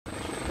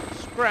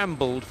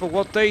scrambled for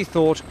what they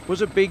thought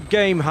was a big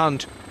game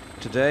hunt.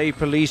 Today,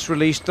 police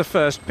released the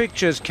first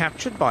pictures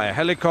captured by a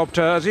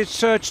helicopter as it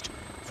searched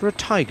for a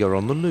tiger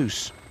on the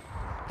loose.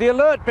 The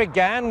alert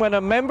began when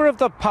a member of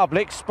the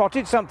public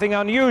spotted something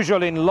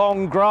unusual in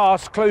long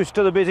grass close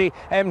to the busy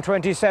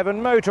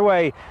M27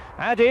 motorway.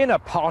 Add in a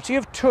party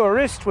of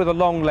tourists with a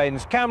long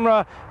lens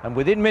camera, and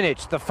within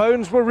minutes the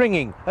phones were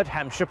ringing at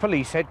Hampshire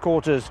Police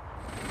headquarters.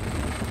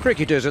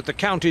 Cricketers at the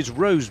county's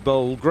Rose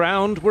Bowl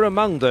ground were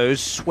among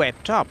those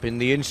swept up in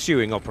the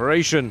ensuing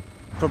operation.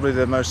 Probably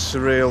the most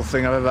surreal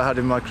thing I've ever had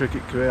in my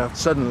cricket career.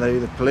 Suddenly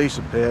the police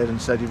appeared and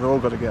said, "You've all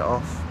got to get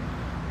off."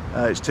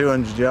 It's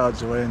 200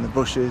 yards away in the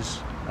bushes,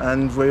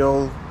 and we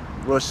all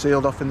were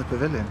sealed off in the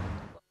pavilion.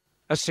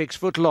 A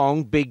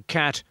 6-foot-long big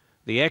cat.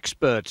 The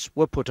experts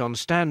were put on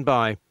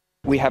standby.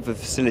 We have the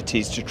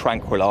facilities to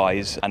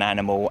tranquilise an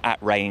animal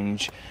at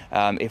range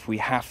if we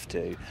have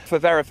to. For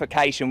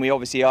verification, we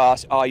obviously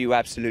asked, are you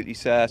absolutely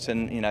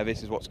certain,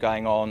 this is what's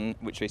going on?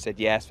 Which we said,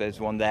 yes, there's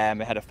one there, and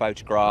we had a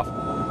photograph.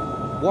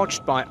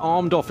 Watched by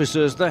armed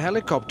officers, the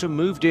helicopter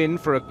moved in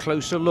for a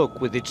closer look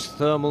with its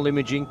thermal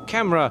imaging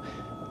camera.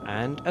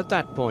 And at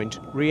that point,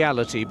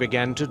 reality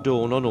began to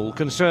dawn on all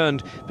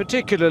concerned,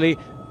 particularly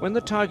when the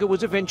tiger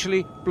was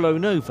eventually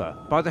blown over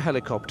by the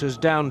helicopter's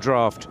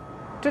downdraft.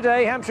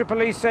 Today, Hampshire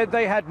Police said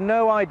they had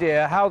no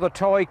idea how the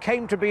toy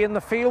came to be in the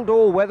field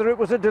or whether it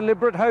was a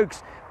deliberate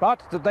hoax,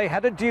 but that they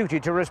had a duty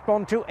to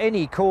respond to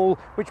any call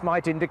which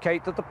might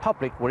indicate that the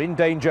public were in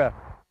danger.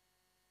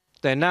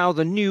 They're now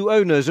the new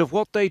owners of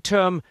what they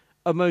term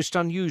a most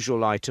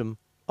unusual item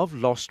of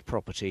lost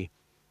property.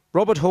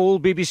 Robert Hall,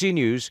 BBC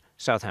News,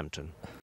 Southampton.